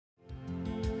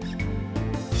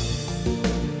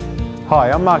Hi,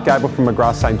 I'm Mark Gable from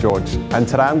McGrath St George, and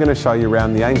today I'm going to show you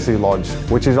around the Ainslee Lodge,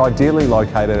 which is ideally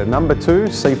located at number 2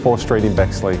 Seaforth Street in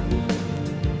Bexley.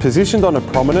 Positioned on a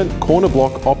prominent corner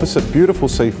block opposite beautiful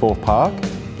Seaforth Park,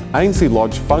 Ainslee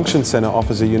Lodge Function Centre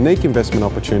offers a unique investment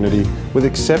opportunity with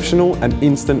exceptional and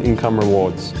instant income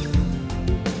rewards.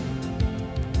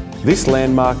 This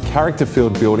landmark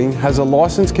character-filled building has a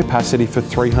licensed capacity for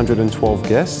 312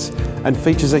 guests and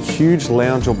features a huge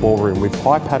lounge or ballroom with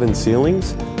high patterned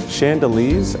ceilings,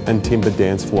 chandeliers and timber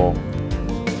dance floor.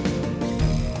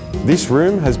 This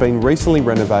room has been recently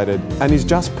renovated and is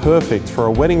just perfect for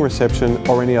a wedding reception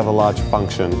or any other large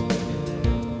function.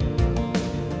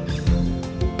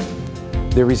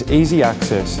 There is easy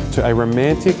access to a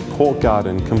romantic court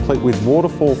garden complete with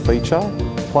waterfall feature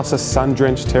plus a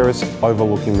sun-drenched terrace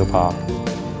overlooking the park.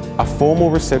 A formal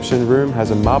reception room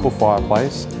has a marble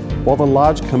fireplace, while the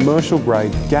large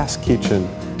commercial-grade gas kitchen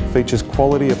features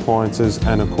quality appliances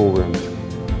and a cool room.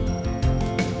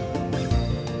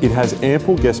 It has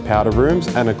ample guest powder rooms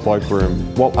and a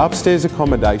cloakroom, while upstairs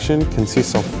accommodation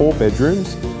consists of 4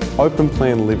 bedrooms,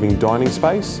 open-plan living dining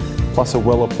space, plus a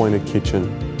well-appointed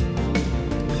kitchen.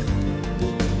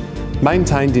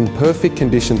 Maintained in perfect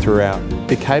condition throughout,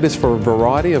 it caters for a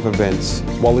variety of events,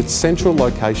 while its central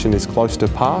location is close to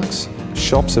parks,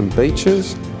 shops and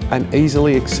beaches, and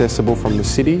easily accessible from the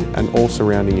city and all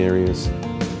surrounding areas.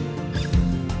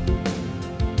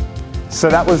 So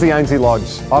that was the Ainslee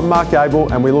Lodge. I'm Mark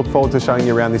Gable and we look forward to showing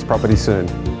you around this property soon.